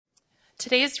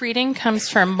Today's reading comes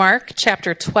from Mark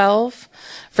chapter 12,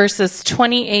 verses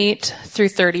 28 through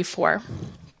 34.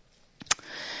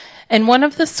 And one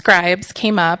of the scribes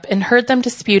came up and heard them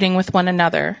disputing with one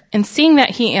another, and seeing that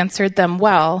he answered them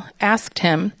well, asked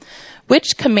him,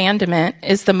 "Which commandment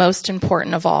is the most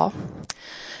important of all?"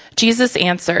 Jesus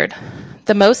answered,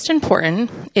 "The most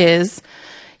important is,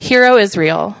 'Hear, O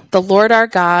Israel, the Lord our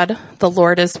God, the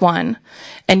Lord is one.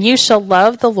 And you shall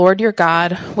love the Lord your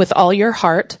God with all your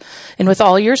heart, and with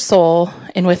all your soul,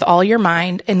 and with all your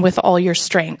mind, and with all your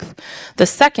strength. The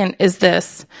second is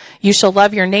this, you shall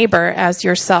love your neighbor as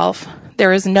yourself.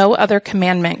 There is no other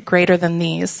commandment greater than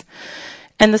these.'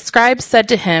 And the scribe said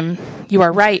to him, 'You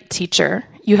are right, teacher.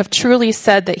 You have truly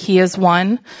said that he is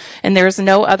one, and there is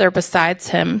no other besides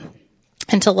him.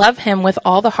 And to love him with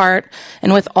all the heart,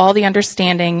 and with all the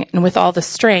understanding, and with all the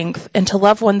strength, and to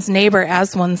love one's neighbor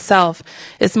as oneself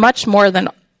is much more than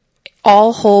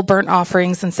all whole burnt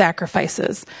offerings and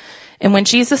sacrifices.' And when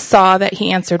Jesus saw that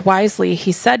he answered wisely,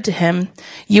 he said to him,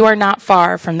 'You are not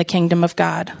far from the kingdom of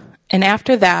God.' And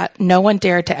after that, no one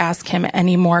dared to ask him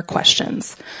any more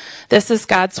questions." This is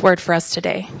God's word for us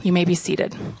today. You may be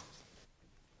seated.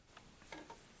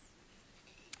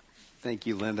 Thank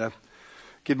you, Linda.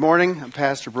 Good morning. I'm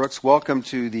Pastor Brooks. Welcome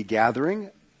to the gathering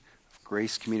of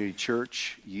Grace Community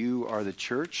Church. You are the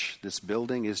church. This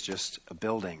building is just a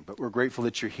building, but we're grateful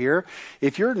that you're here.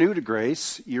 If you're new to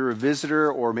Grace, you're a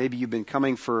visitor, or maybe you've been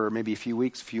coming for maybe a few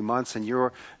weeks, a few months, and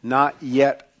you're not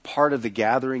yet part of the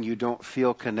gathering, you don't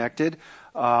feel connected,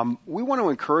 we want to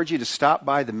encourage you to stop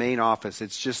by the main office.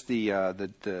 It's just the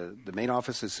main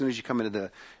office. As soon as you come into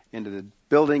the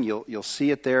building, you'll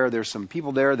see it there. There's some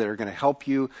people there that are going to help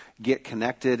you get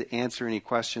connected, answer any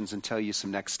questions, and tell you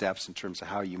some next steps in terms of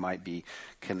how you might be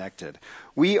connected.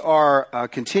 We are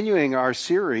continuing our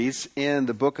series in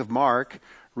the book of Mark,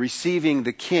 Receiving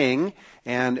the King.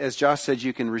 And as Josh said,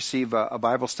 you can receive a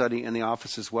Bible study in the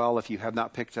office as well if you have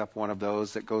not picked up one of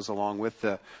those that goes along with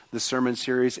the sermon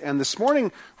series. And this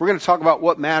morning, we're going to talk about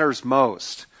what matters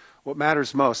most. What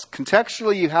matters most.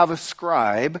 Contextually, you have a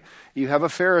scribe, you have a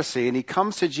Pharisee, and he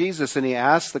comes to Jesus and he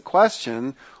asks the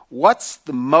question, what's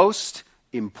the most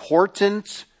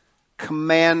important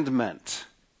commandment?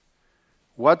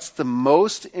 What's the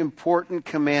most important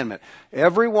commandment?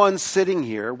 Everyone sitting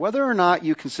here, whether or not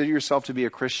you consider yourself to be a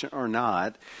Christian or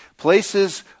not,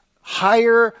 places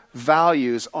higher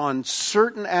values on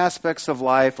certain aspects of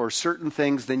life or certain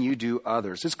things than you do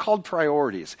others. It's called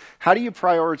priorities. How do you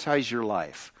prioritize your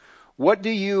life? What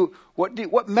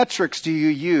metrics do you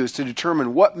use to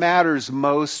determine what matters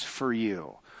most for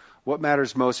you? What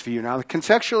matters most for you? Now,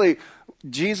 contextually,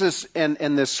 Jesus and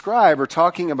this scribe are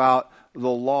talking about the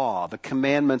law, the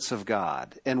commandments of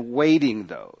God, and weighting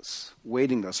those. So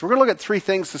we're going to look at three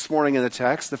things this morning in the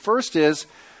text. The first is,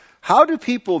 how do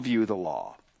people view the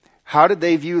law? How did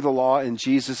they view the law in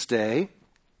Jesus' day?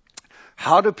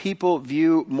 How do people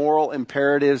view moral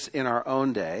imperatives in our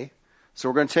own day? So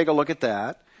we're going to take a look at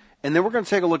that. And then we're going to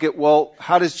take a look at, well,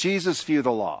 how does Jesus view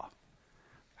the law?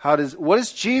 What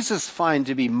does Jesus find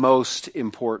to be most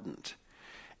important?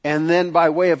 And then by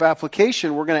way of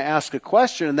application, we're going to ask a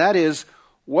question, and that is,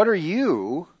 what are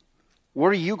you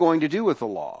going to do with the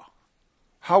law?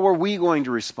 How are we going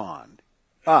to respond,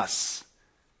 us,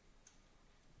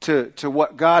 to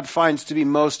what God finds to be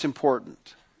most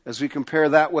important as we compare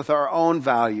that with our own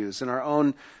values and our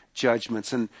own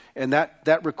judgments, and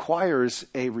that requires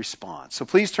a response. So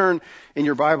please turn in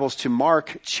your Bibles to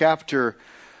Mark chapter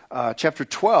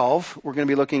 12. We're going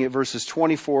to be looking at verses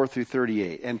 24 through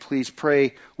 38. And please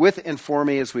pray with and for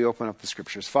me as we open up the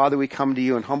scriptures. Father, we come to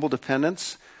you in humble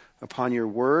dependence upon your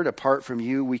word. Apart from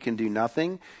you, we can do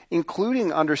nothing,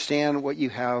 including understand what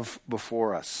you have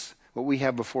before us, what we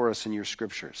have before us in your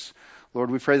scriptures. Lord,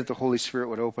 we pray that the Holy Spirit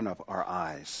would open up our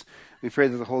eyes. We pray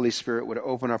that the Holy Spirit would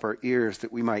open up our ears,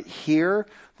 that we might hear,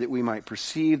 that we might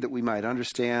perceive, that we might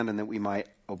understand, and that we might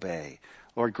obey.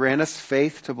 Lord, grant us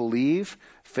faith to believe,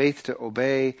 faith to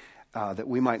obey, that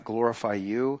we might glorify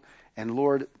you. And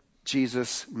Lord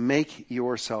Jesus, make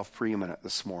yourself preeminent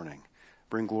this morning.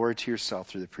 Bring glory to yourself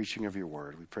through the preaching of your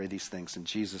word. We pray these things in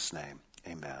Jesus' name.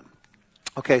 Amen.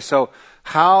 Okay, so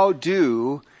how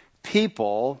do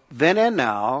people, then and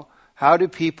now, how do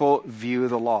people view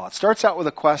the law? It starts out with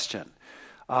a question.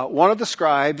 One of the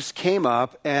scribes came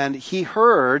up and he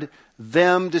heard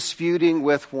them disputing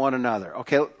with one another.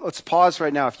 Okay, let's pause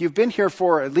right now. If you've been here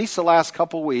for at least the last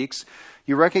couple weeks,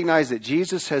 you recognize that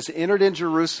Jesus has entered in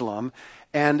Jerusalem,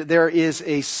 and there is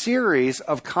a series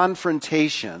of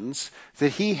confrontations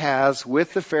that he has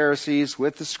with the Pharisees,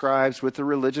 with the scribes, with the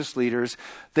religious leaders.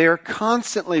 They are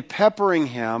constantly peppering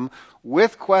him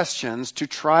with questions to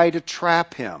try to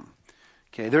trap him,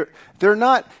 Okay, they're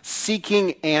not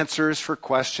seeking answers for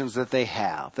questions that they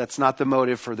have. That's not the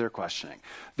motive for their questioning.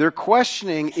 Their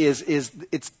questioning is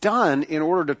it's done in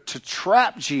order to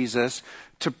trap Jesus,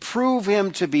 to prove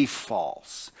him to be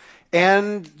false.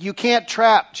 And you can't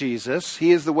trap Jesus.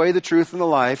 He is the way, the truth, and the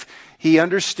life. He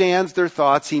understands their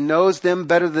thoughts. He knows them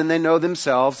better than they know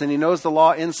themselves, and he knows the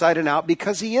law inside and out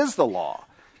because he is the law.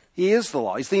 He is the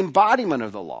law. He's the embodiment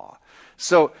of the law.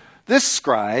 So this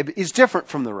scribe is different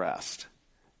from the rest.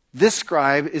 This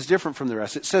scribe is different from the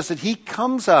rest. It says that he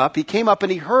came up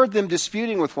and he heard them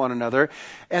disputing with one another.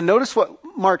 And notice what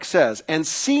Mark says. And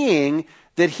seeing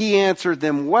that he answered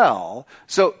them well.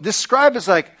 So this scribe is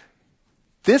like,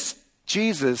 this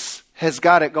Jesus has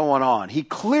got it going on. He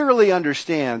clearly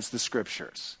understands the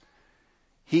scriptures.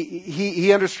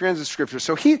 He understands the scriptures.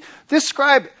 So this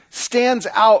scribe stands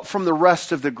out from the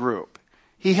rest of the group.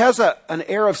 He has an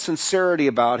air of sincerity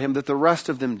about him that the rest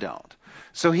of them don't.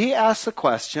 So he asks a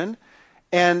question,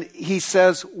 and he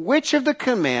says, which of the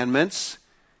commandments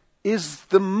is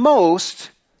the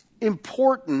most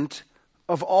important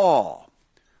of all?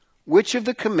 Which of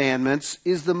the commandments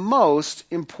is the most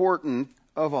important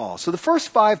of all? So the first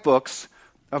 5 books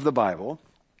of the Bible,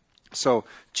 so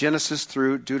Genesis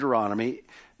through Deuteronomy,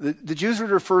 the Jews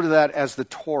would refer to that as the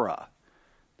Torah.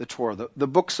 The Torah, the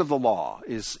books of the law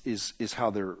is how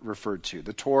they're referred to.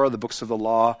 The Torah, the books of the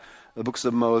law, the books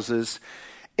of Moses.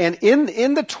 And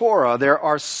in the Torah, there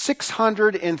are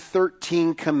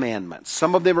 613 commandments.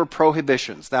 Some of them are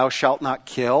prohibitions. Thou shalt not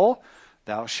kill.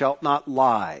 Thou shalt not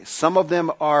lie. Some of them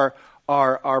are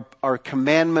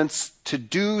commandments to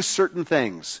do certain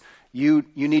things. You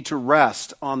need to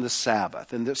rest on the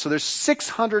Sabbath. And so there's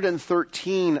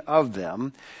 613 of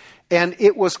them. And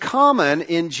it was common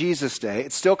in Jesus' day.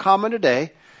 It's still common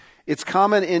today. It's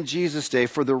common in Jesus' day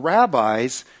for the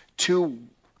rabbis to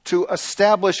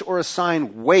establish or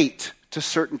assign weight to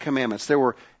certain commandments. There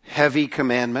were heavy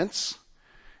commandments,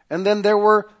 and then there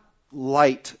were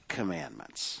light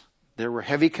commandments. There were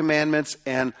heavy commandments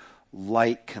and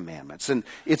light commandments. And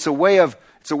it's a way of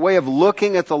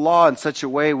looking at the law in such a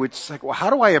way which is like, well, how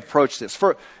do I approach this?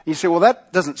 You say, well,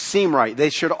 that doesn't seem right. They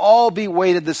should all be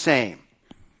weighted the same.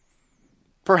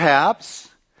 Perhaps,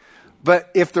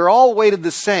 but if they're all weighted the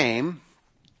same,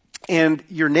 and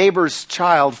your neighbor's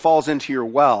child falls into your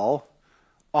well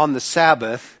on the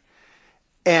Sabbath,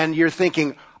 and you're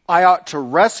thinking, I ought to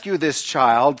rescue this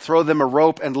child, throw them a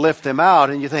rope and lift them out,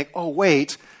 and you think, oh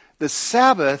wait, the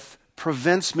Sabbath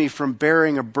prevents me from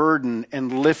bearing a burden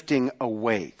and lifting a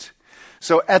weight.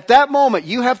 So at that moment,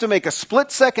 you have to make a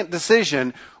split-second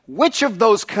decision, which of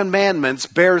those commandments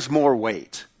bears more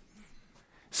weight?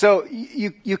 So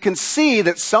you can see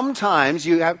that sometimes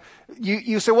you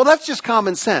say, well, that's just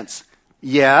common sense.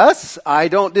 Yes, I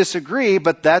don't disagree,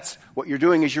 but that's what you're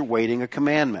doing is you're weighting a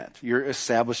commandment. You're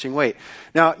establishing weight.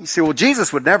 Now, you say, well,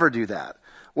 Jesus would never do that.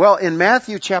 Well, in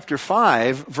Matthew chapter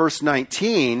 5, verse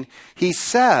 19, he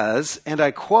says, and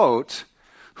I quote,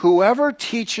 whoever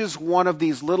teaches one of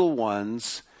these little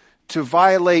ones to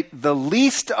violate the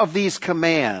least of these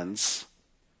commands.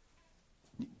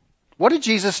 What did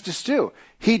Jesus just do?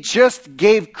 He just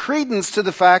gave credence to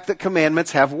the fact that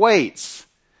commandments have weights.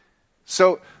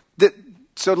 So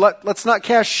let's not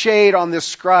cast shade on this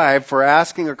scribe for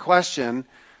asking a question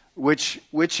which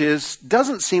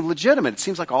doesn't seem legitimate. It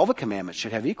seems like all the commandments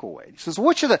should have equal weight. He says,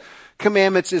 which of the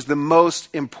commandments is the most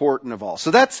important of all?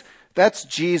 So that's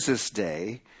Jesus'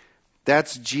 day.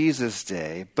 That's Jesus'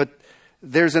 day. But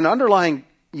there's an underlying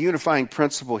unifying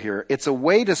principle here. It's a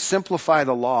way to simplify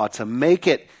the law, to make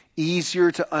it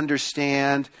easier to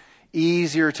understand,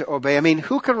 easier to obey. I mean,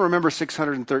 who can remember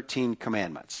 613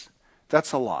 commandments?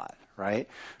 That's a lot, right?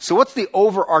 So what's the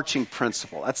overarching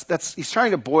principle? He's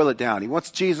trying to boil it down. He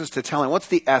wants Jesus to tell him, what's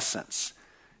the essence?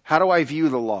 How do I view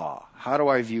the law? How do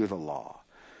I view the law?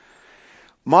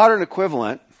 Modern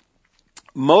equivalent,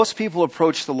 most people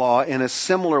approach the law in a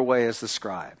similar way as the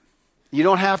scribe. You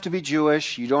don't have to be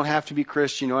Jewish. You don't have to be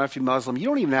Christian. You don't have to be Muslim. You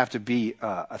don't even have to be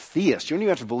a theist. You don't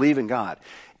even have to believe in God.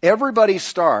 Everybody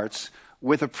starts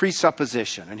with a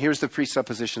presupposition. And here's the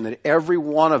presupposition that every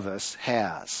one of us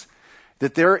has.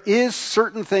 That there is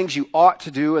certain things you ought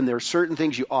to do and there are certain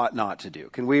things you ought not to do.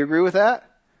 Can we agree with that?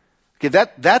 Okay,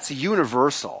 that's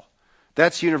universal.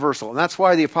 That's universal. And that's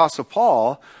why the Apostle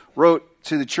Paul wrote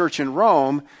to the church in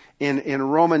Rome in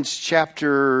Romans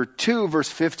chapter 2, verse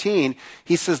 15,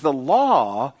 he says the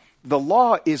law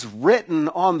is written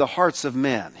on the hearts of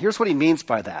men. Here's what he means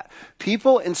by that.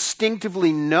 People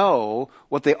instinctively know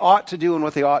what they ought to do and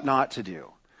what they ought not to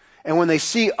do. And when they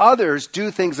see others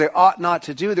do things they ought not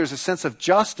to do, there's a sense of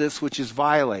justice which is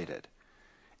violated.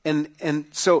 And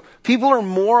so people are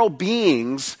moral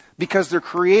beings because they're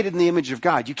created in the image of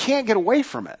God. You can't get away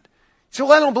from it. So,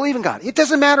 well, I don't believe in God. It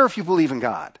doesn't matter if you believe in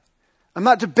God. I'm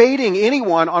not debating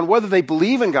anyone on whether they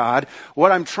believe in God.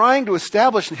 What I'm trying to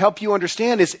establish and help you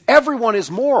understand is everyone is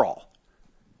moral.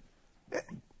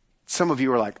 Some of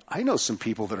you are like, I know some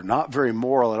people that are not very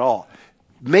moral at all.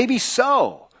 Maybe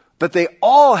so, but they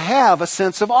all have a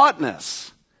sense of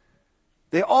oughtness.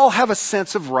 They all have a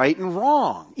sense of right and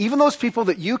wrong. Even those people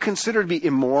that you consider to be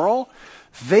immoral,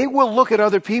 they will look at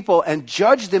other people and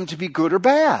judge them to be good or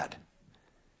bad.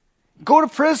 Go to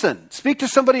prison. Speak to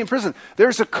somebody in prison.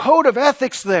 There's a code of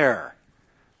ethics there.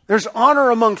 There's honor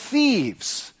among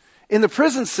thieves. In the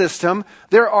prison system,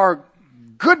 there are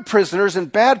good prisoners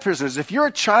and bad prisoners. If you're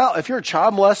a child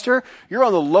molester, you're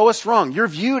on the lowest rung. You're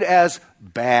viewed as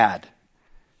bad.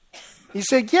 You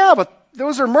say, yeah, but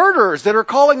those are murderers that are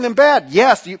calling them bad.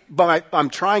 Yes, but I'm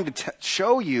trying to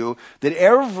show you that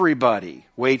everybody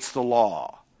waits the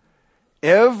law.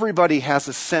 Everybody has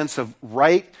a sense of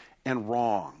right and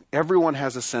wrong. Everyone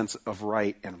has a sense of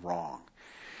right and wrong.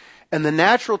 And the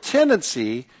natural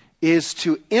tendency is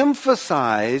to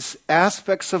emphasize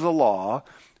aspects of the law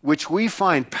which we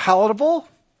find palatable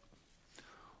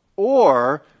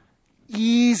or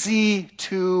easy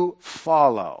to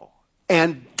follow,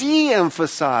 and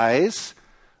de-emphasize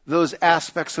those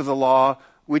aspects of the law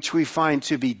which we find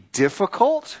to be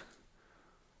difficult,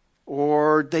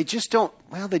 or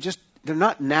they're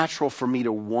not natural for me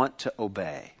to want to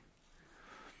obey.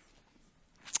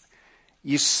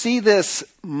 You see this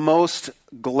most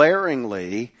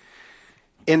glaringly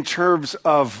in terms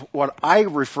of what I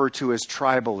refer to as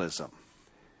tribalism.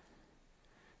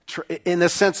 In the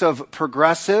sense of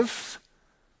progressive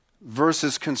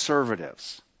versus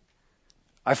conservatives.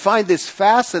 I find this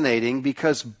fascinating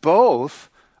because both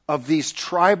of these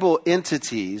tribal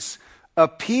entities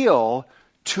appeal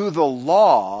to the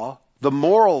law, the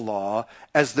moral law,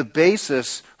 as the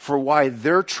basis for why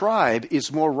their tribe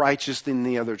is more righteous than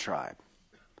the other tribe.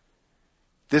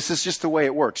 This is just the way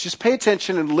it works. Just pay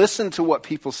attention and listen to what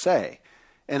people say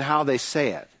and how they say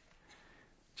it.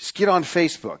 Just get on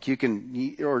Facebook. You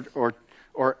can,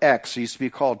 or X, it used to be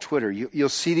called Twitter. You'll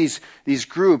see these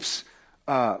groups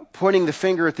pointing the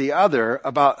finger at the other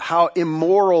about how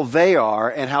immoral they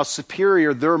are and how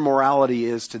superior their morality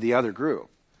is to the other group.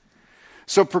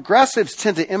 So progressives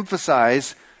tend to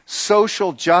emphasize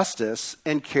social justice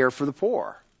and care for the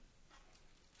poor,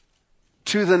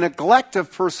 to the neglect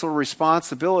of personal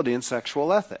responsibility and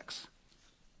sexual ethics.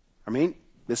 I mean,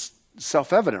 this is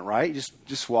self-evident, right?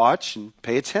 Just watch and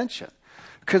pay attention.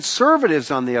 Conservatives,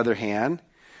 on the other hand,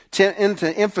 tend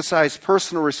to emphasize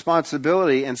personal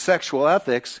responsibility and sexual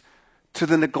ethics to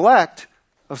the neglect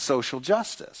of social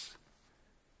justice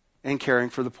and caring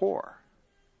for the poor.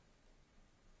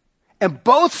 And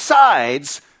both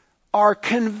sides are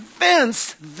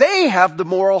convinced they have the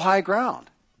moral high ground.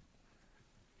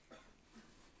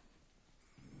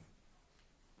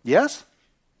 Yes?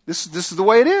 This is the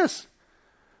way it is.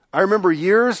 I remember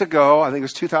years ago, I think it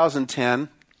was 2010,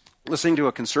 listening to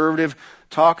a conservative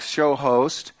talk show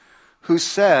host who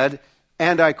said,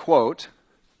 and I quote,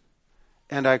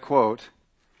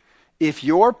 if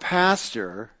your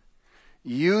pastor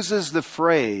uses the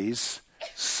phrase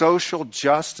social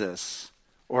justice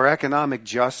or economic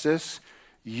justice,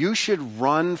 you should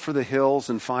run for the hills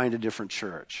and find a different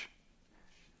church.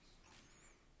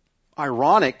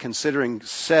 Ironic, considering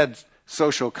said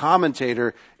social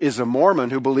commentator is a Mormon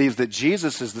who believes that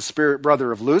Jesus is the spirit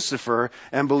brother of Lucifer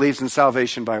and believes in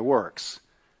salvation by works.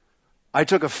 I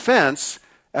took offense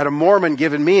at a Mormon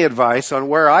giving me advice on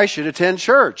where I should attend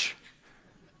church.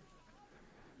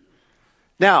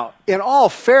 Now, in all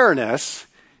fairness,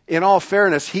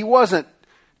 he wasn't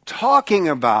talking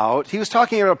about, he was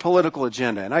talking about a political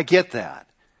agenda, and I get that.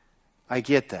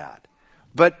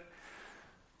 But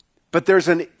there's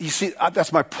you see,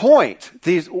 that's my point.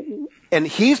 And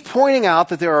he's pointing out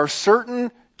that there are certain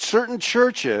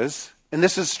churches, and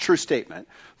this is a true statement,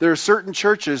 there are certain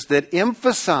churches that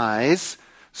emphasize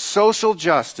social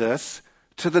justice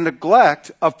to the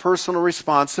neglect of personal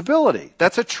responsibility.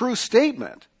 That's a true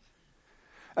statement.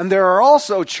 And there are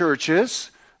also churches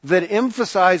that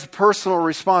emphasize personal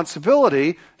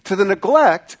responsibility to the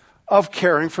neglect of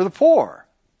caring for the poor.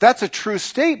 That's a true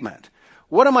statement.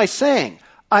 What am I saying?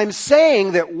 I'm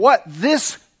saying that what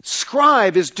this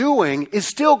scribe is doing is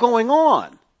still going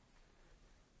on.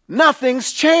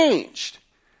 Nothing's changed.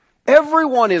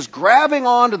 Everyone is grabbing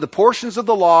onto the portions of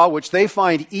the law which they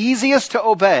find easiest to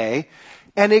obey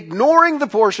and ignoring the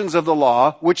portions of the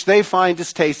law which they find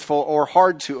distasteful or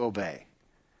hard to obey.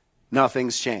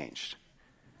 Nothing's changed.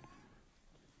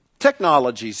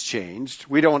 Technology's changed.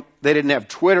 They didn't have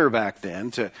Twitter back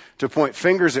then to point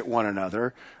fingers at one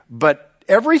another, but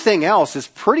everything else is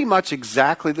pretty much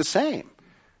exactly the same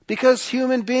because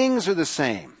human beings are the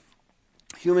same.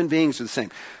 Human beings are the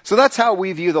same. So that's how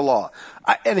we view the law.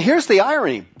 And here's the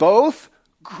irony. Both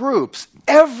groups,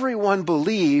 everyone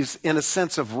believes in a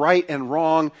sense of right and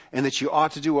wrong and that you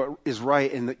ought to do what is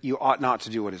right and that you ought not to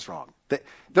do what is wrong.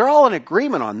 They're all in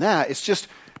agreement on that. It's just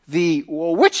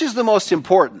which is the most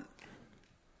important?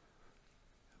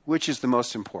 Which is the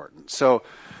most important? So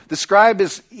the scribe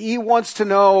he wants to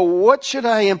know, what should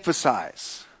I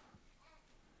emphasize?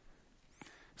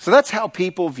 So that's how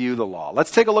people view the law. Let's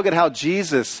take a look at how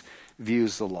Jesus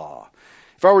views the law.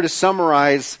 If I were to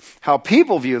summarize how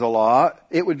people view the law,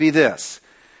 it would be this.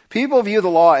 People view the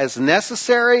law as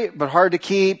necessary but hard to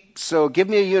keep, so give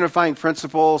me a unifying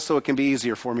principle so it can be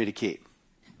easier for me to keep.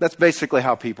 That's basically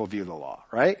how people view the law,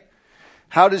 right?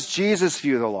 How does Jesus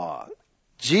view the law?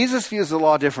 Jesus views the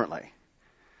law differently.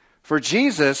 For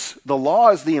Jesus, the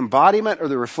law is the embodiment or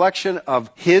the reflection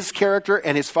of his character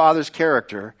and his Father's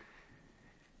character.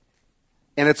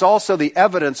 And it's also the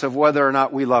evidence of whether or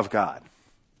not we love God.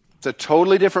 It's a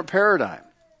totally different paradigm.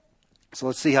 So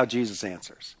let's see how Jesus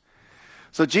answers.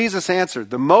 So Jesus answered,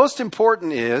 the most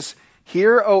important is,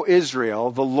 hear, O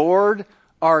Israel, the Lord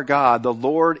our God, the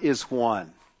Lord is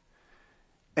one.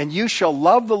 And you shall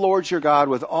love the Lord your God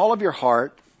with all of your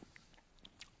heart,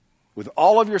 with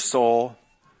all of your soul,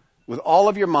 with all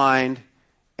of your mind,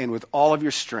 and with all of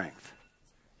your strength.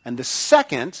 And the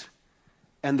second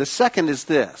is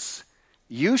this,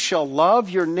 you shall love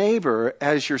your neighbor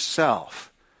as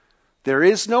yourself. There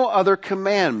is no other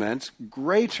commandment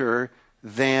greater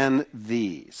than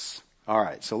these. All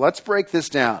right, so let's break this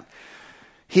down.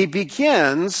 He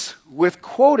begins with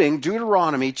quoting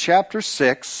Deuteronomy chapter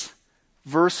 6,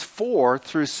 verse 4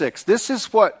 through 6. This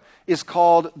is what is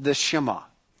called the Shema.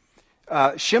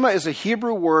 Shema is a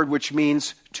Hebrew word which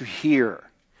means to hear.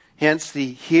 Hence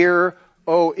the hear,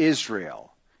 O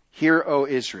Israel. Hear, O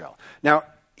Israel. Now,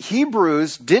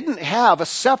 Hebrews didn't have a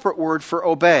separate word for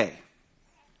obey.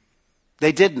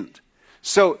 They didn't.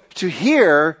 So to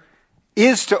hear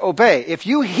is to obey. If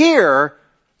you hear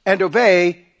and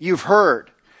obey, you've heard.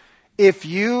 If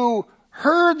you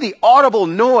heard the audible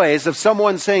noise of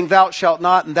someone saying thou shalt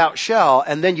not and thou shalt,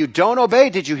 and then you don't obey,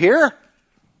 did you hear?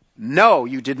 No,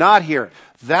 you did not hear.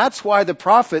 That's why the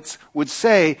prophets would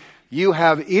say, you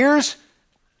have ears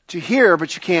to hear,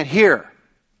 but you can't hear.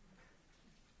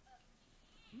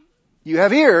 You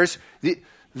have ears,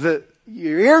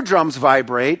 your eardrums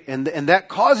vibrate, and that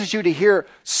causes you to hear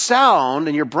sound,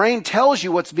 and your brain tells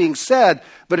you what's being said,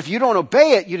 but if you don't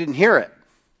obey it, you didn't hear it.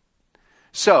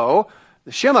 So,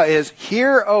 the Shema is,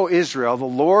 hear, O Israel, the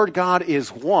Lord God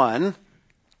is one,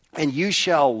 and you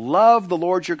shall love the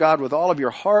Lord your God with all of your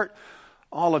heart,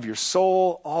 all of your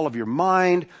soul, all of your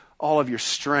mind, all of your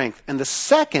strength. And the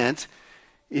second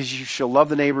is you shall love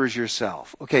the neighbor as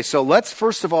yourself. Okay, so let's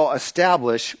first of all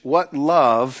establish what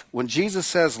love, when Jesus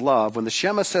says love, when the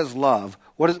Shema says love,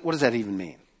 what does that even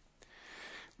mean?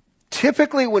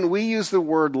 Typically when we use the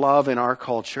word love in our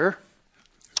culture,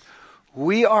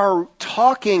 we are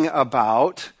talking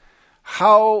about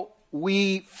how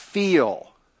we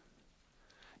feel.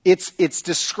 It's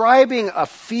describing a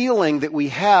feeling that we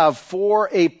have for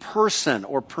a person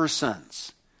or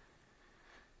persons.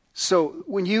 So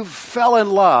when you fell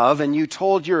in love and you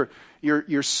told your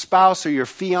spouse or your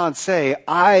fiancé,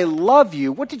 I love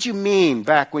you, what did you mean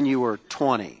back when you were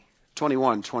 20,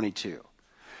 21, 22?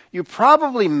 You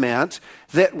probably meant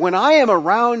that when I am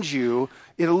around you,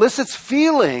 it elicits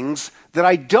feelings that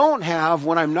I don't have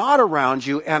when I'm not around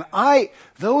you, and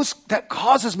that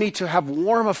causes me to have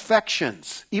warm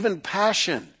affections, even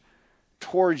passion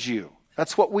towards you.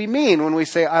 That's what we mean when we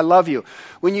say, I love you.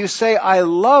 When you say, I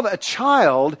love a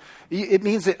child, it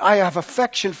means that I have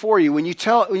affection for you. When you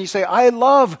say, I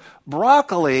love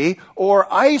broccoli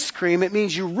or ice cream, it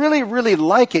means you really, really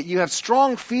like it. You have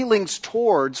strong feelings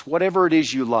towards whatever it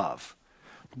is you love.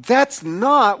 That's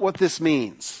not what this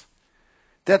means.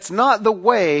 That's not the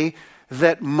way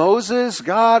that Moses,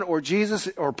 God, or Jesus,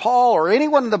 or Paul, or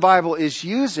anyone in the Bible is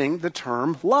using the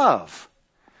term love.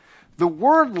 The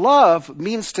word love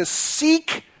means to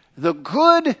seek the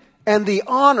good and the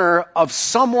honor of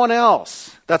someone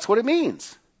else. That's what it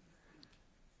means.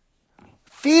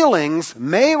 Feelings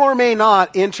may or may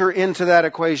not enter into that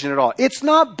equation at all. It's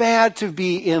not bad to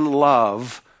be in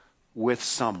love with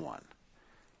someone,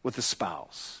 with a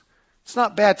spouse. It's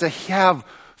not bad to have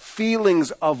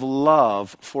feelings of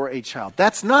love for a child.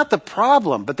 That's not the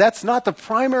problem, but that's not the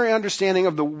primary understanding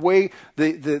of the way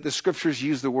the scriptures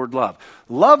use the word love.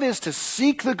 Love is to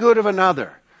seek the good of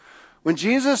another. When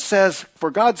Jesus says, "For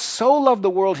God so loved the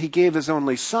world, he gave his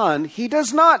only Son," he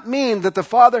does not mean that the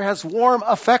Father has warm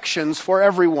affections for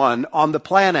everyone on the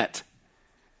planet.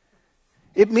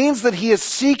 It means that he is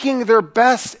seeking their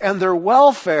best and their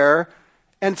welfare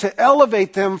and to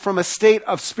elevate them from a state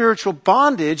of spiritual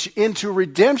bondage into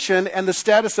redemption and the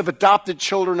status of adopted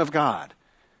children of God.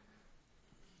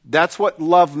 That's what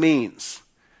love means.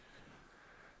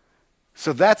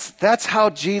 So that's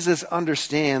how Jesus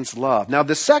understands love. Now,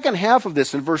 the second half of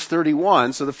this in verse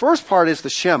 31, so the first part is the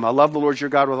Shema, love the Lord your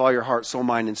God with all your heart, soul,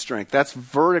 mind, and strength. That's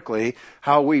vertically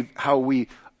how we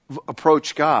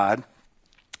approach God.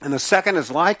 And the second is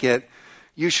like it,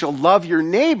 you shall love your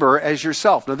neighbor as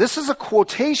yourself. Now, this is a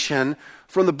quotation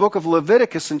from the book of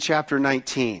Leviticus in chapter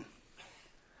 19.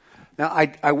 Now,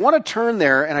 I want to turn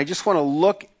there, and I just want to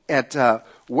look at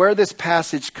where this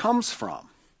passage comes from.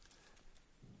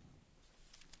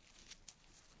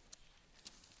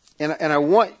 And I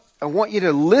want you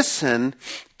to listen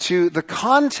to the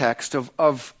context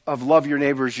of love your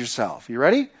neighbor as yourself. You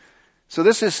ready? So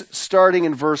this is starting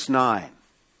in verse 9.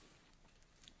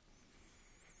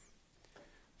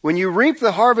 When you reap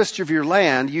the harvest of your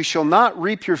land, you shall not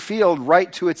reap your field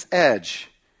right to its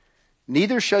edge.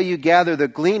 Neither shall you gather the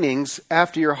gleanings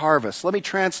after your harvest. Let me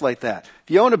translate that. If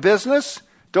you own a business,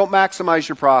 don't maximize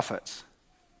your profits.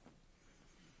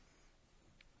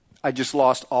 I just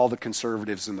lost all the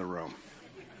conservatives in the room.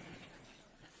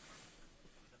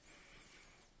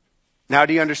 Now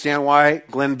do you understand why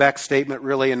Glenn Beck's statement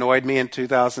really annoyed me in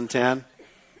 2010?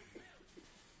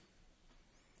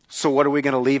 So what are we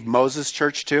going to leave Moses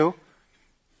Church to?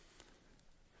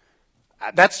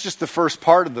 That's just the first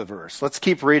part of the verse. Let's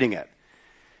keep reading it.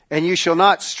 And you shall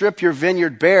not strip your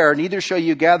vineyard bare, neither shall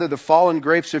you gather the fallen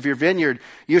grapes of your vineyard.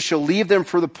 You shall leave them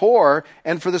for the poor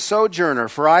and for the sojourner,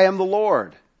 for I am the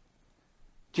Lord.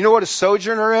 Do you know what a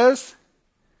sojourner is?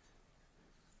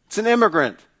 It's an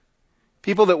immigrant.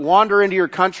 People that wander into your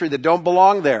country that don't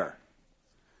belong there.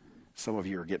 Some of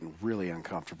you are getting really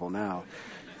uncomfortable now.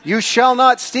 You shall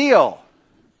not steal.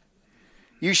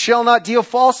 You shall not deal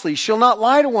falsely. You shall not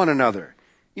lie to one another.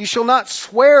 You shall not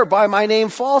swear by my name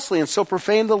falsely and so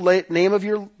profane the name of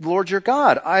your Lord your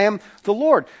God. I am the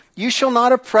Lord. You shall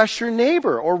not oppress your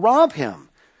neighbor or rob him.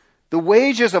 The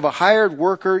wages of a hired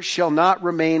worker shall not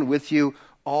remain with you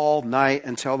all night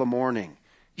until the morning.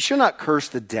 You shall not curse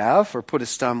the deaf or put a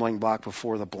stumbling block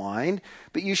before the blind,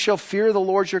 but you shall fear the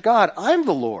Lord your God. I'm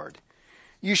the Lord.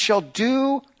 You shall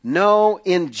do no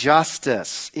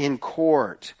injustice in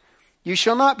court. You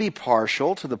shall not be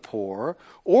partial to the poor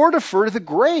or defer to the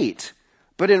great,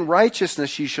 but in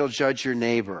righteousness you shall judge your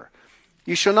neighbor.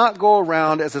 You shall not go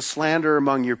around as a slanderer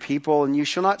among your people, and you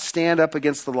shall not stand up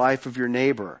against the life of your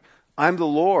neighbor. I'm the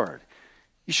Lord.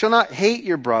 You shall not hate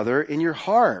your brother in your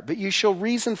heart, but you shall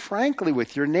reason frankly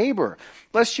with your neighbor,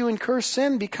 lest you incur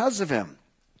sin because of him.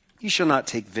 You shall not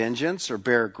take vengeance or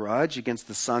bear a grudge against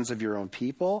the sons of your own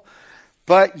people,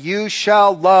 but you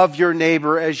shall love your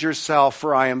neighbor as yourself,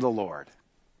 for I am the Lord.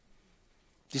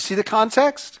 Do you see the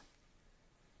context?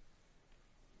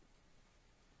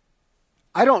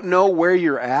 I don't know where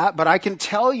you're at, but I can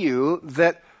tell you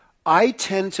that I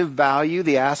tend to value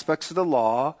the aspects of the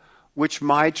law which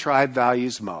my tribe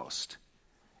values most.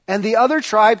 And the other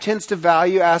tribe tends to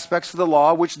value aspects of the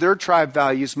law which their tribe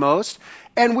values most.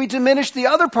 And we diminish the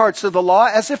other parts of the law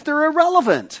as if they're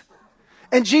irrelevant.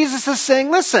 And Jesus is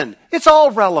saying, listen, it's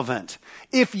all relevant.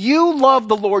 If you love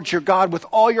the Lord your God with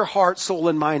all your heart, soul,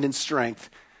 and mind and strength,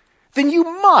 then you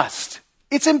must.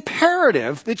 It's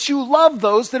imperative that you love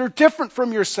those that are different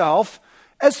from yourself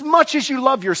as much as you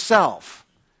love yourself.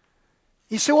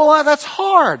 You say, well, that's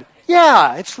hard.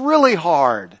 Yeah, it's really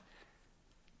hard.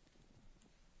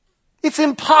 It's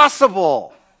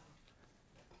impossible.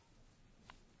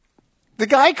 The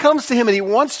guy comes to him and he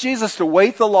wants Jesus to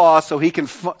weight the law so he can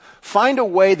find a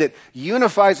way that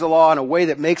unifies the law in a way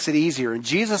that makes it easier. And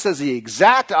Jesus says the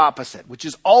exact opposite, which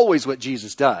is always what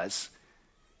Jesus does.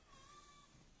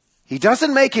 He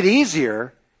doesn't make it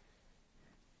easier.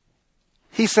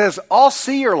 He says, I'll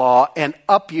see your law and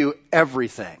up you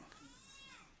everything.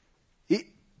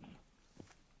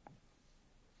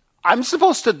 I'm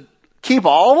supposed to keep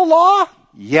all the law?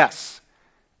 Yes.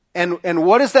 And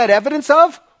what is that evidence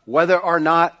of? Whether or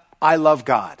not I love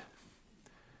God.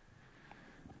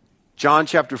 John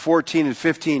chapter 14 and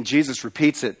 15, Jesus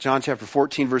repeats it. John chapter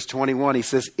 14, verse 21, he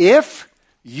says, if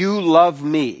you love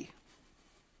me,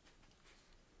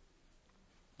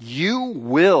 you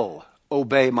will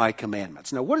obey my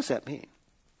commandments. Now, what does that mean?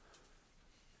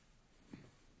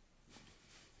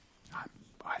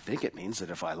 I think it means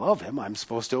that if I love him, I'm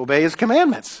supposed to obey his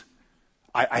commandments.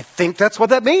 I think that's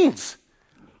what that means.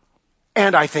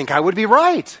 And I think I would be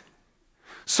right.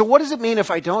 So what does it mean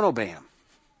if I don't obey him?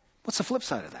 What's the flip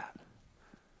side of that?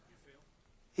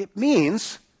 It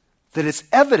means that it's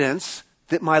evidence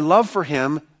that my love for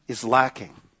him is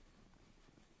lacking.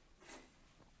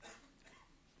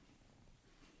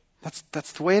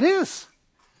 That's the way it is.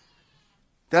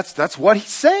 That's what he's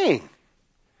saying.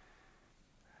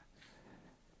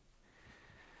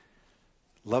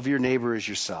 Love your neighbor as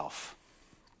yourself.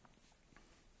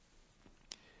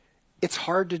 It's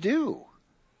hard to do.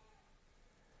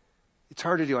 It's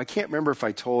hard to do. I can't remember if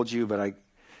I told you, but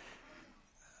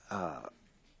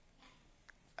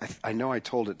I know I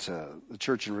told it to the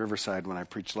church in Riverside when I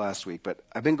preached last week, but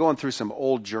I've been going through some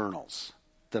old journals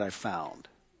that I found,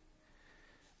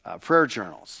 prayer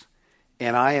journals,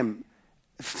 and I am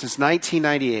since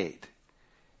 1998,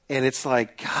 and it's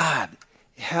like, God,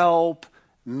 help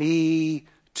me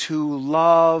to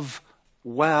love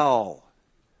well.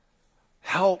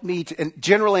 Help me to, and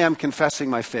generally I'm confessing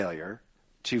my failure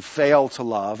to fail to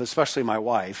love, especially my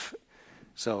wife.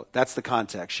 So that's the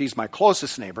context. She's my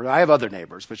closest neighbor. I have other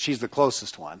neighbors, but she's the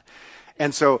closest one.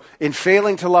 And so in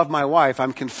failing to love my wife,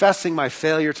 I'm confessing my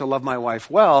failure to love my wife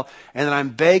well, and then I'm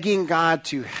begging God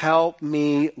to help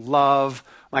me love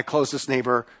my closest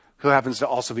neighbor, who happens to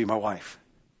also be my wife,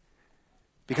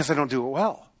 because I don't do it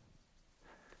well.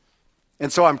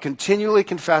 And so I'm continually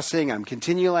confessing, I'm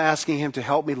continually asking him to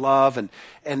help me love, and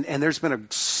there's been a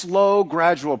slow,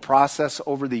 gradual process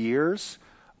over the years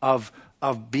of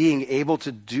being able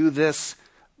to do this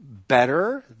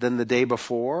better than the day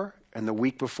before, and the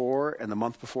week before, and the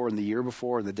month before, and the year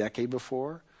before, and the decade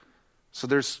before. So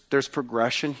there's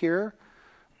progression here.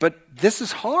 But this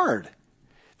is hard.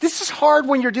 This is hard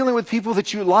when you're dealing with people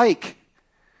that you like.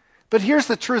 But here's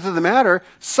the truth of the matter.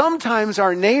 Sometimes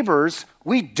our neighbors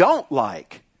we don't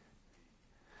like.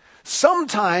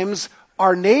 Sometimes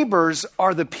our neighbors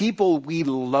are the people we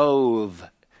loathe.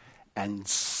 And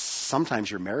sometimes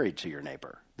you're married to your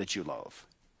neighbor that you loathe.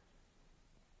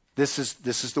 This is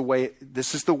the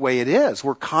way it is.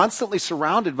 We're constantly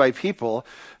surrounded by people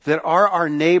that are our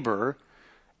neighbor,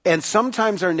 and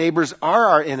sometimes our neighbors are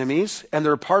our enemies and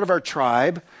they're part of our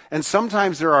tribe, and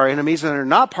sometimes they're our enemies and they're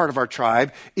not part of our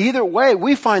tribe. Either way,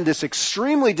 we find this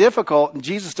extremely difficult, and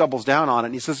Jesus doubles down on it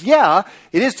and he says, yeah,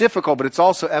 it is difficult, but it's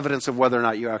also evidence of whether or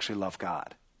not you actually love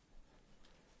God.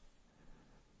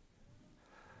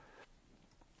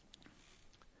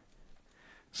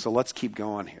 So let's keep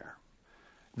going here.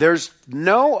 There's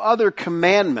no other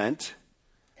commandment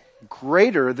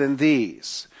greater than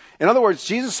these. In other words,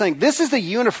 Jesus is saying this is the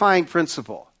unifying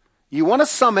principle. You want a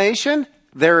summation?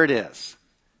 There it is.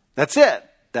 That's it.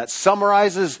 That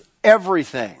summarizes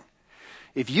everything.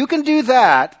 If you can do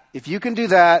that,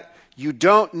 you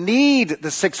don't need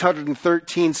the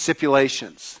 613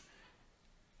 stipulations.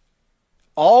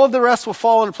 All of the rest will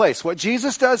fall into place. What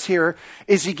Jesus does here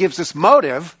is he gives us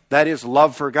motive, that is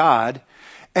love for God,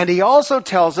 and he also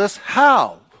tells us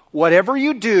how. Whatever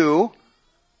you do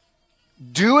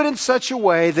it in such a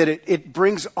way that it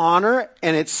brings honor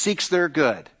and it seeks their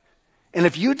good. And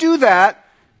if you do that,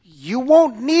 you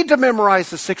won't need to memorize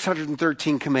the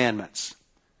 613 commandments.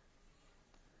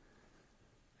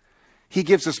 He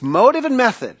gives us motive and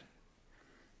method.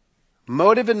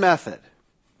 Motive and method.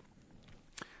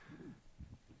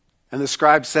 And the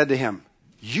scribe said to him,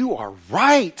 "You are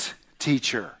right,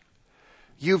 teacher.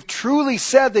 You've truly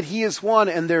said that he is one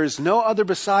and there is no other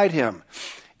beside him.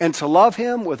 And to love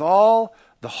him with all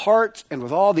the heart and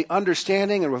with all the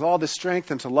understanding and with all the strength,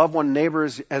 and to love one neighbor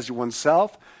as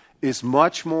oneself is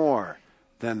much more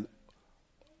than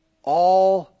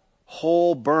all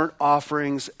whole burnt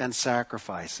offerings and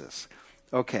sacrifices."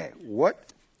 Okay,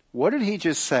 what did he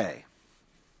just say?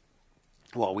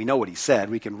 Well, we know what he said.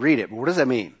 We can read it, but what does that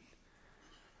mean?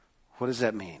 What does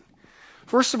that mean?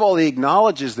 First of all, he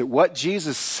acknowledges that what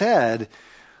Jesus said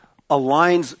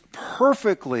aligns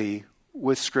perfectly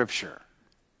with Scripture.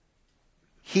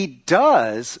 He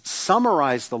does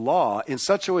summarize the law in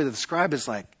such a way that the scribe is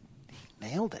like, he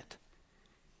nailed it.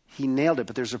 He nailed it,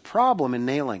 but there's a problem in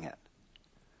nailing it.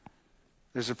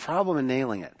 There's a problem in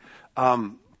nailing it.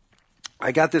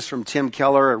 I got this from Tim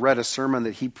Keller. I read a sermon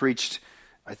that he preached,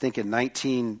 I think in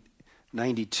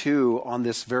 1992 on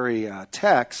this very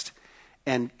text.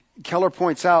 And Keller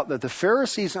points out that the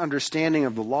Pharisees' understanding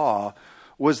of the law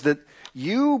was that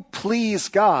you please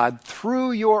God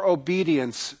through your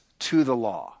obedience to the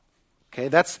law. Okay,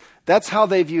 that's how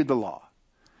they viewed the law.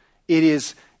 It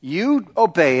is you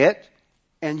obey it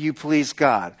and you please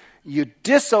God. You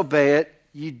disobey it,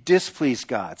 you displease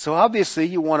God. So obviously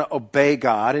you want to obey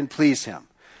God and please him.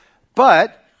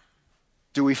 But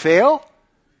do we fail?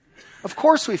 Of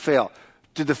course we fail.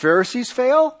 Did the Pharisees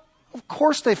fail? Of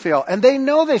course they fail, and they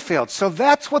know they failed. So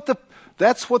that's what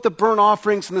the burnt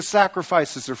offerings and the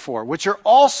sacrifices are for, which are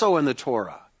also in the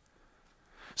Torah.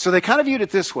 So they kind of viewed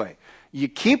it this way. You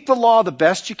keep the law the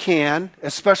best you can,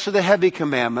 especially the heavy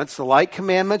commandments. The light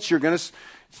commandments, you're going to,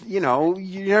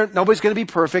 nobody's going to be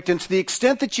perfect. And to the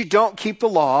extent that you don't keep the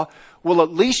law, well,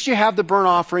 at least you have the burnt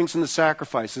offerings and the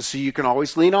sacrifices, so you can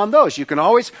always lean on those. You can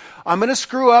always, I'm going to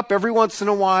screw up every once in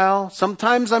a while.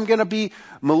 Sometimes I'm going to be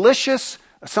malicious.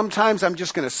 Sometimes I'm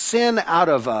just going to sin out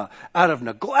of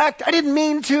neglect. I didn't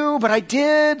mean to, but I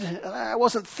did. I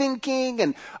wasn't thinking.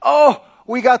 And,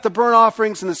 we got the burnt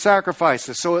offerings and the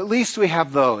sacrifices, so at least we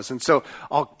have those. And so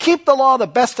I'll keep the law the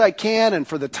best I can, and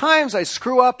for the times I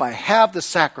screw up, I have the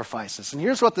sacrifices. And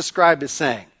here's what the scribe is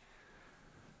saying.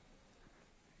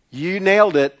 You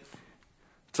nailed it.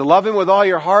 To love him with all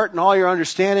your heart and all your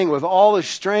understanding, with all the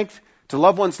strength, to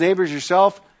love one's neighbors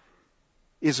yourself,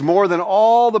 is more than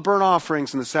all the burnt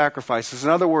offerings and the sacrifices. In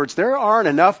other words, there aren't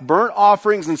enough burnt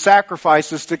offerings and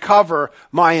sacrifices to cover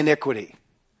my iniquity.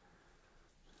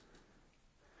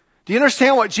 Do you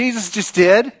understand what Jesus just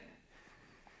did?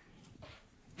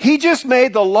 He just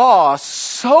made the law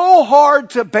so hard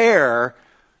to bear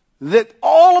that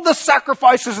all of the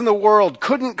sacrifices in the world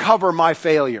couldn't cover my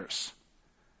failures.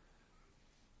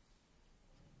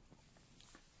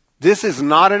 This is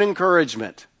not an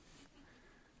encouragement.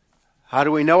 How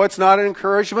do we know it's not an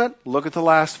encouragement? Look at the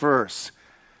last verse.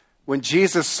 When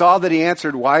Jesus saw that he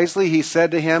answered wisely, he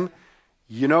said to him,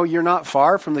 you know you're not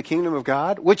far from the kingdom of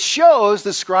God, which shows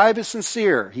the scribe is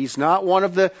sincere. He's not one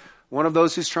of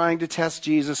those who's trying to test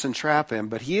Jesus and trap him,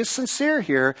 but he is sincere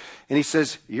here, and he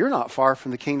says, you're not far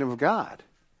from the kingdom of God.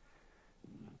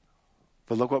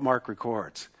 But look what Mark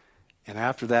records. And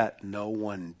after that, no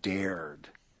one dared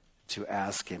to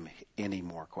ask him any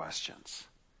more questions.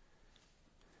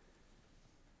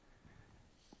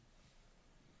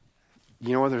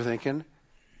 You know what they're thinking?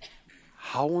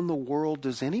 How in the world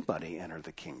does anybody enter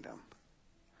the kingdom?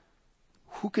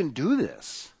 Who can do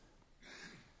this?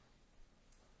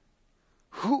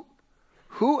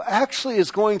 Who actually is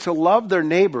going to love their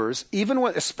neighbors,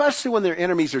 especially when their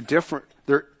enemies are different,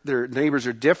 their neighbors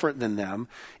are different than them,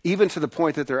 even to the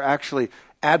point that they're actually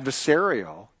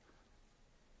adversarial?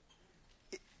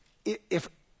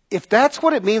 If that's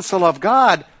what it means to love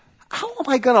God, how am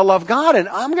I going to love God? And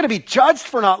I'm going to be judged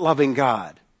for not loving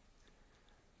God.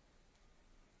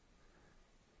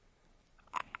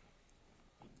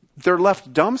 They're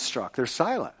left dumbstruck. They're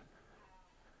silent.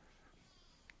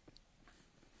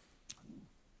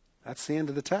 That's the end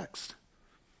of the text.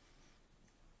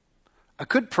 I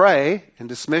could pray and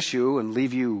dismiss you and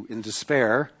leave you in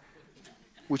despair,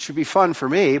 which would be fun for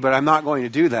me, but I'm not going to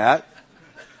do that.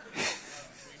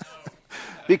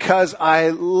 Because I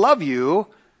love you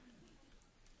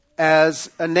as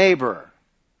a neighbor,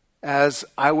 as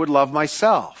I would love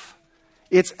myself.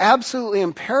 It's absolutely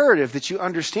imperative that you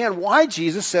understand why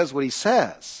Jesus says what he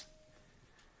says.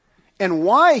 And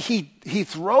why he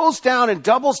throws down and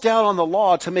doubles down on the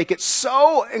law to make it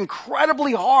so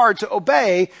incredibly hard to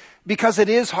obey, because it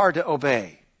is hard to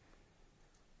obey.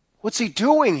 What's he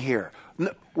doing here?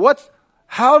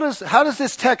 How does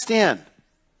this text end?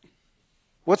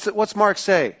 What's Mark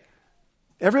say?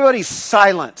 Everybody's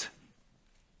silent.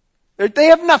 They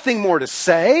have nothing more to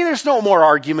say. There's no more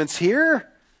arguments here.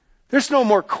 There's no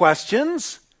more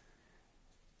questions.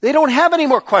 They don't have any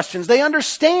more questions. They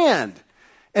understand.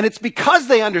 And it's because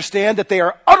they understand that they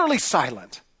are utterly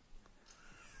silent.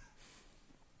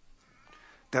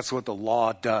 That's what the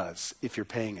law does if you're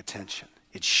paying attention.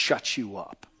 It shuts you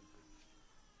up.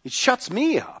 It shuts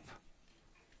me up.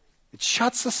 It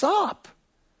shuts us up.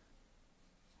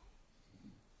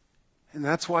 And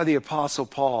that's why the Apostle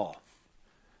Paul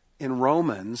in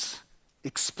Romans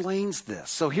explains this.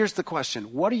 So here's the question.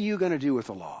 What are you going to do with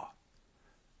the law?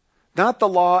 Not the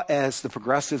law as the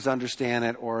progressives understand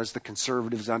it, or as the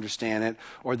conservatives understand it,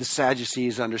 or the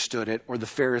Sadducees understood it, or the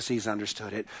Pharisees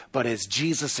understood it, but as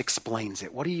Jesus explains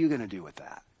it. What are you going to do with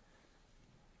that?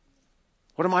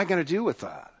 What am I going to do with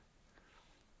that?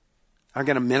 I'm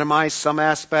going to minimize some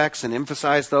aspects and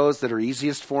emphasize those that are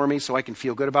easiest for me so I can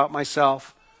feel good about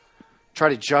myself. Try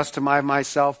to justify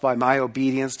myself by my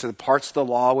obedience to the parts of the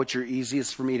law which are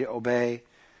easiest for me to obey,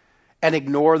 and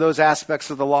ignore those aspects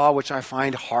of the law which I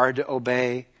find hard to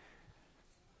obey.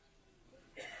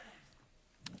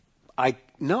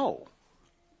 No.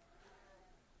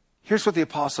 Here's what the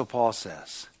Apostle Paul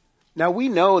says. Now we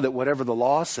know that whatever the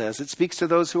law says, it speaks to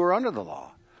those who are under the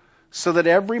law, so that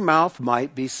every mouth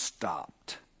might be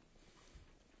stopped.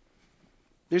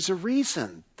 There's a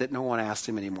reason that no one asked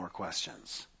him any more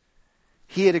questions.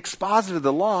 He had exposited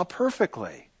the law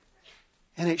perfectly.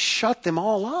 And it shut them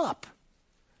all up.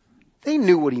 They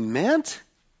knew what he meant.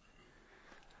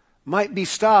 Might be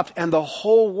stopped, and the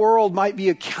whole world might be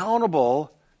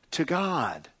accountable to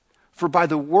God. For by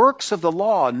the works of the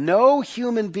law, no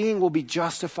human being will be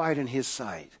justified in his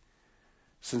sight,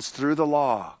 since through the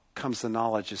law comes the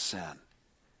knowledge of sin.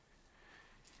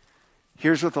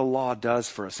 Here's what the law does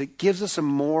for us. It gives us a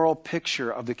moral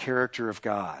picture of the character of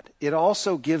God. It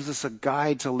also gives us a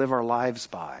guide to live our lives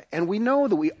by. And we know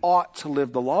that we ought to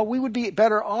live the law. We would be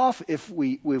better off if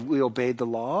we obeyed the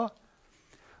law.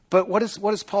 But what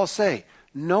does Paul say?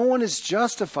 No one is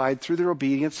justified through their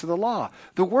obedience to the law.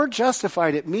 The word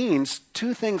justified, it means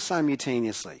two things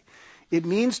simultaneously. It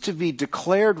means to be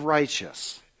declared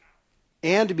righteous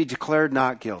and to be declared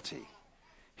not guilty.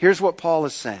 Here's what Paul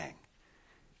is saying.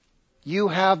 You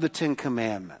have the 10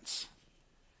 Commandments.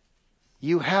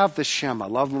 You have the Shema,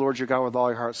 love the Lord your God with all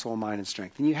your heart, soul, mind, and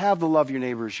strength. And you have the love your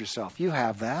neighbor as yourself. You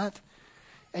have that.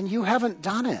 And you haven't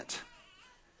done it.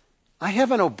 I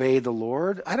haven't obeyed the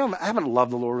Lord. I haven't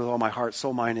loved the Lord with all my heart,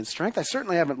 soul, mind, and strength. I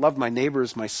certainly haven't loved my neighbor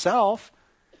as myself.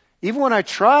 Even when I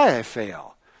try, I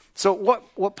fail. So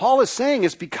what Paul is saying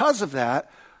is because of that,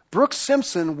 Brooks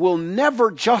Simpson will never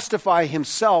justify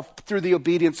himself through the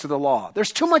obedience to the law.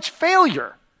 There's too much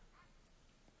failure.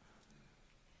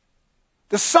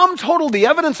 The sum total, the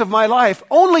evidence of my life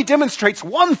only demonstrates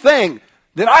one thing,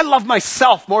 that I love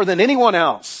myself more than anyone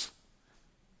else.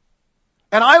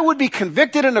 And I would be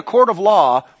convicted in a court of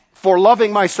law for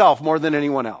loving myself more than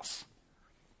anyone else.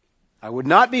 I would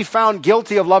not be found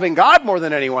guilty of loving God more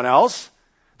than anyone else.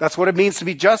 That's what it means to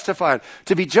be justified.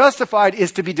 To be justified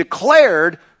is to be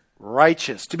declared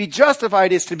righteous. To be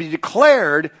justified is to be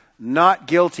declared not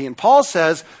guilty. And Paul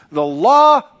says the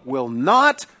law will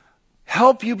not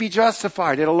help you be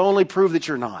justified. It'll only prove that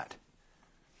you're not.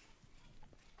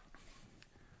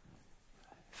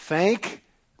 Thank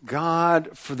God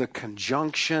for the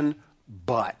conjunction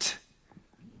but.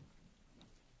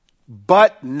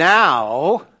 But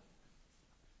now,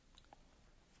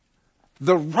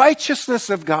 the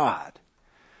righteousness of God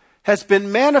has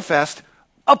been manifest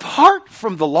apart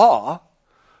from the law,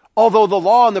 although the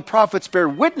law and the prophets bear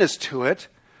witness to it.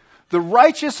 The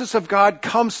righteousness of God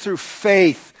comes through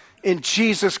faith in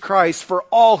Jesus Christ for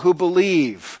all who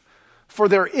believe. For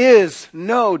there is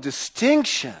no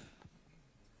distinction.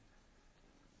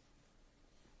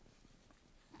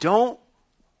 Don't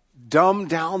dumb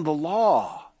down the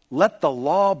law. Let the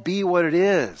law be what it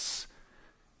is.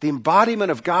 The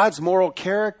embodiment of God's moral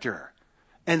character.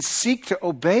 And seek to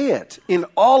obey it in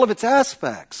all of its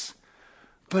aspects.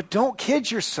 But don't kid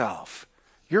yourself.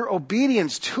 Your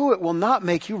obedience to it will not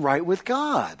make you right with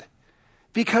God.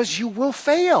 Because you will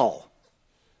fail.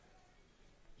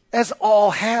 As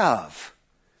all have.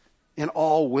 And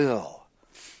all will.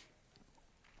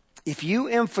 If you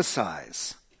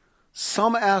emphasize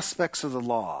some aspects of the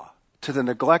law to the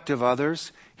neglect of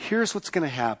others, here's what's going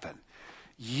to happen.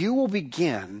 You will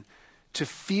begin to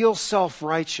feel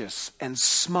self-righteous and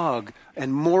smug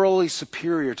and morally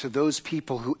superior to those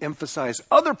people who emphasize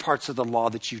other parts of the law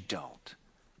that you don't.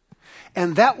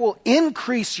 And that will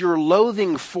increase your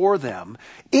loathing for them,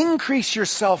 increase your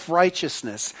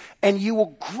self-righteousness, and you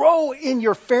will grow in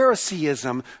your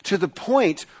Phariseeism to the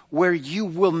point where you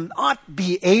will not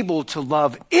be able to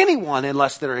love anyone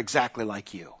unless they're exactly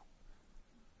like you.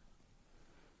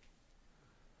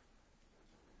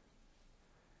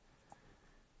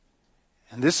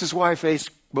 And this is why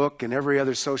Facebook and every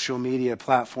other social media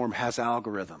platform has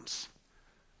algorithms.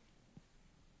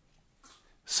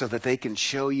 So that they can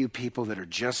show you people that are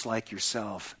just like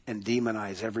yourself and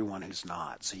demonize everyone who's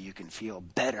not. So you can feel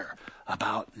better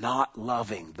about not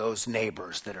loving those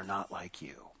neighbors that are not like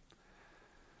you.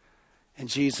 And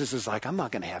Jesus is like, I'm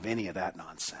not going to have any of that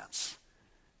nonsense.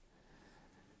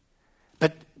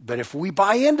 But if we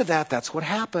buy into that, that's what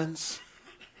happens.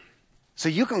 So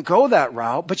you can go that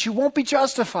route, but you won't be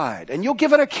justified. And you'll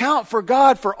give an account for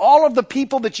God for all of the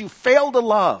people that you fail to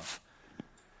love.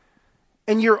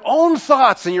 And your own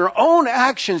thoughts and your own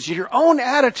actions, your own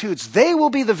attitudes, they will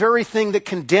be the very thing that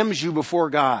condemns you before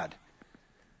God.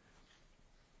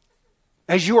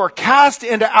 As you are cast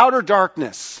into outer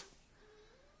darkness.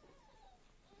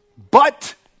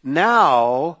 But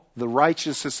now the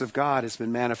righteousness of God has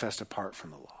been manifest apart from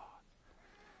the law.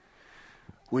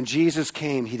 When Jesus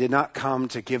came, he did not come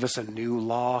to give us a new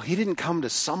law. He didn't come to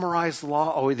summarize the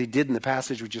law. Oh, he did in the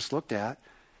passage we just looked at.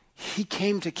 He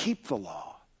came to keep the law.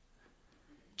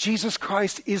 Jesus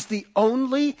Christ is the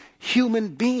only human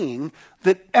being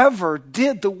that ever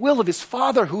did the will of his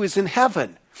Father who is in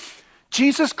heaven.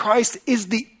 Jesus Christ is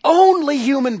the only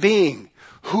human being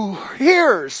who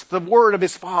hears the word of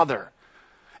his Father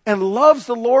and loves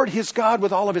the Lord his God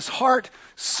with all of his heart,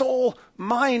 soul,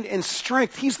 mind, and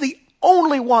strength. He's the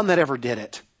only one that ever did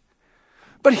it.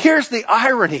 But here's the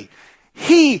irony.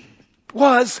 He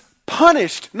was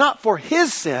punished not for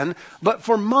his sin, but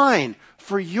for mine,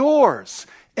 for yours.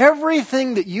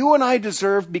 Everything that you and I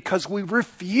deserve because we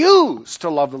refuse to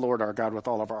love the Lord our God with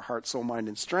all of our heart, soul, mind,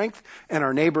 and strength, and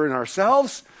our neighbor and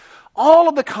ourselves. All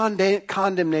of the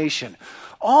condemnation,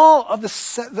 all of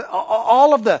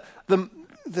the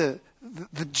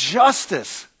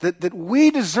justice that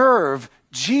we deserve,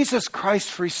 Jesus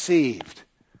Christ received.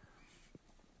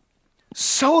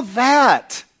 So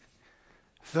that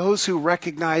those who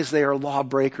recognize they are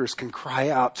lawbreakers can cry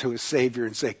out to a Savior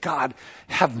and say, God,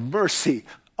 have mercy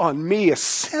on me, a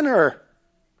sinner.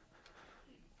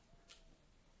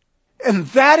 And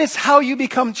that is how you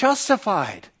become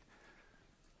justified.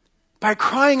 By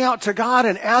crying out to God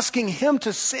and asking him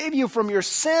to save you from your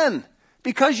sin,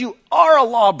 because you are a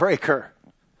lawbreaker.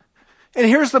 And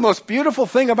here's the most beautiful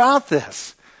thing about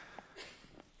this,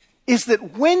 is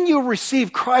that when you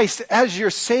receive Christ as your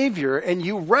Savior and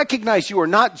you recognize you are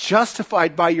not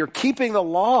justified by your keeping the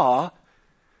law,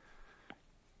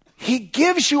 he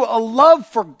gives you a love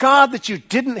for God that you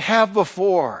didn't have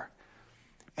before,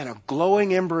 and a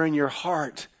glowing ember in your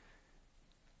heart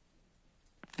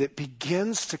that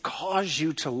begins to cause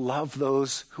you to love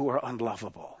those who are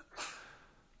unlovable.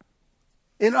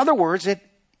 In other words,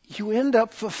 you end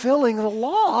up fulfilling the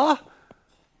law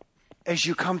as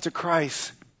you come to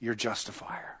Christ, your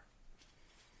justifier.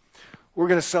 We're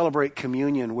going to celebrate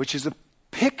communion, which is a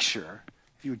picture,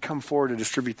 if you would come forward to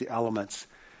distribute the elements,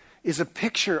 is a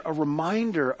picture, a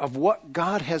reminder of what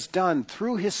God has done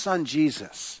through his Son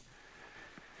Jesus.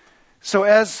 So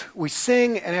as we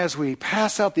sing and as we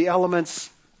pass out the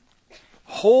elements,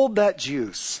 hold that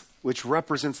juice, which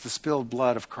represents the spilled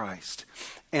blood of Christ,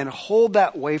 and hold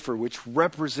that wafer, which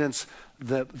represents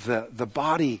the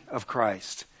body of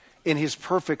Christ in his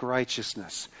perfect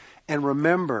righteousness. And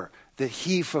remember that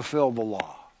he fulfilled the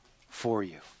law for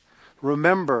you.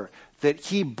 Remember that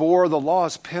he bore the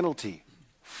law's penalty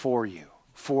for you,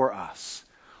 for us.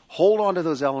 Hold on to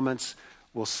those elements.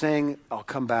 We'll sing, I'll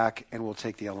come back, and we'll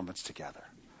take the elements together.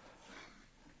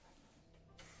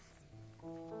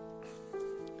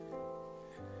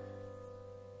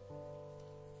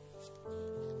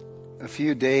 A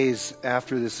few days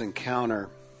after this encounter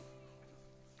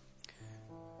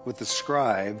with the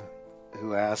scribe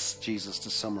who asked Jesus to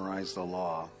summarize the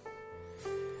law,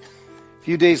 a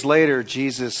few days later,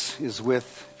 Jesus is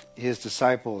with his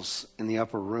disciples in the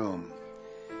upper room,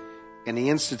 and he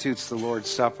institutes the Lord's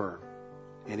Supper,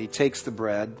 and he takes the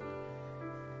bread,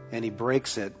 and he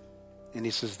breaks it, and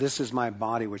he says, "This is my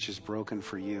body which is broken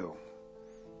for you.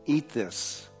 Eat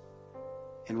this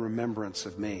in remembrance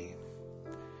of me."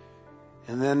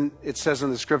 And then it says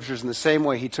in the scriptures, in the same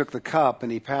way, he took the cup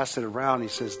and he passed it around. He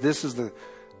says, "This is the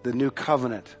new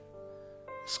covenant.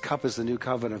 This cup is the new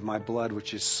covenant of my blood,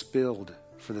 which is spilled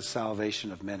for the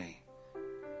salvation of many.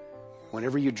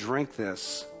 Whenever you drink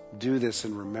this, do this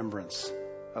in remembrance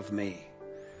of me."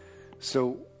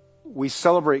 So we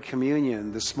celebrate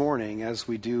communion this morning, as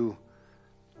we do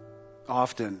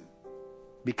often,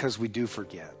 because we do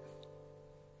forget.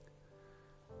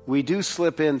 We do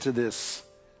slip into this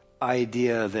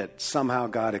idea that somehow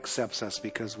God accepts us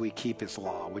because we keep his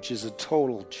law, which is a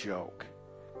total joke.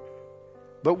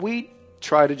 But we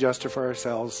try to justify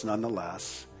ourselves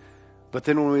nonetheless. But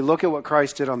then when we look at what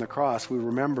Christ did on the cross, we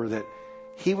remember that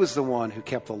he was the one who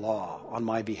kept the law on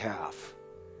my behalf.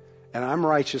 And I'm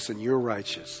righteous and you're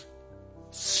righteous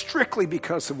strictly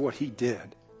because of what he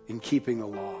did in keeping the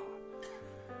law.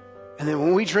 And then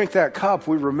when we drink that cup,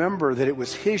 we remember that it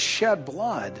was his shed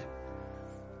blood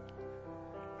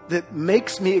that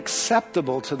makes me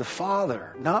acceptable to the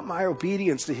Father, not my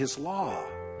obedience to his law.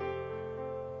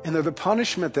 And that the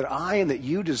punishment that I and that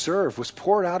you deserve was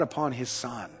poured out upon his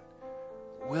Son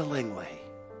willingly.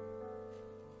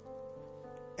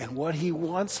 And what he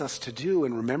wants us to do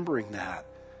in remembering that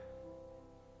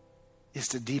is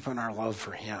to deepen our love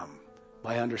for him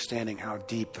by understanding how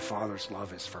deep the Father's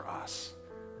love is for us.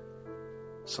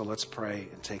 So let's pray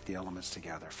and take the elements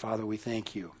together. Father, we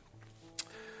thank you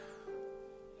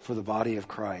for the body of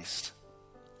Christ.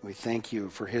 We thank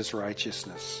you for his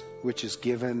righteousness, which is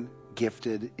given,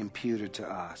 gifted, imputed to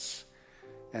us.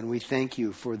 And we thank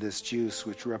you for this juice,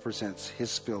 which represents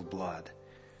his spilled blood,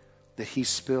 that he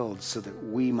spilled so that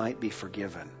we might be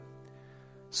forgiven.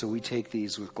 So we take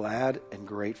these with glad and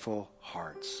grateful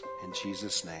hearts. In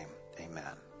Jesus' name,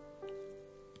 amen.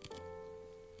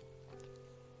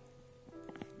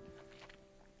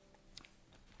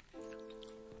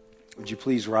 Would you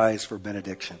please rise for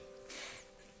benediction?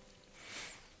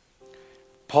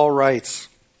 Paul writes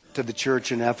to the church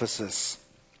in Ephesus,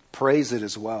 praise it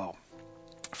as well.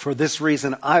 For this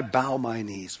reason, I bow my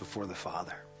knees before the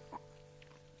Father,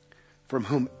 from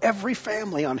whom every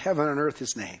family on heaven and earth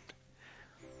is named,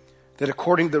 that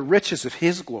according to the riches of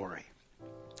his glory,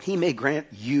 he may grant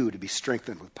you to be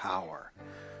strengthened with power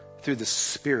through the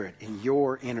Spirit in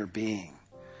your inner being,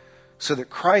 so that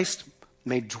Christ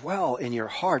may dwell in your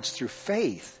hearts through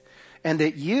faith, and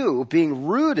that you, being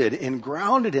rooted and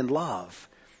grounded in love,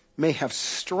 may have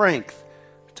strength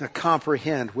to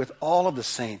comprehend with all of the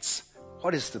saints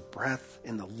what is the breadth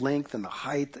and the length and the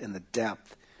height and the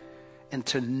depth, and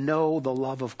to know the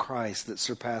love of Christ that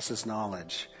surpasses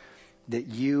knowledge, that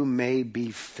you may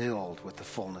be filled with the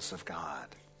fullness of God.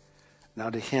 Now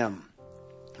to him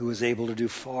who is able to do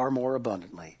far more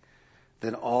abundantly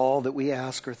than all that we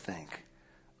ask or think,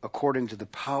 according to the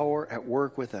power at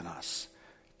work within us,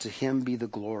 to him be the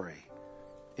glory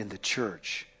in the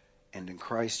church and in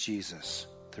Christ Jesus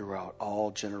throughout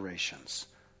all generations,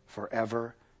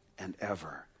 forever and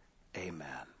ever.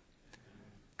 Amen.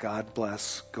 God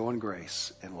bless. Go in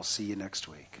grace, and we'll see you next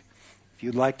week. If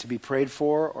you'd like to be prayed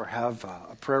for or have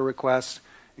a prayer request,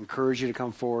 I encourage you to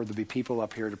come forward. There'll be people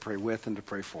up here to pray with and to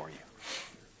pray for you.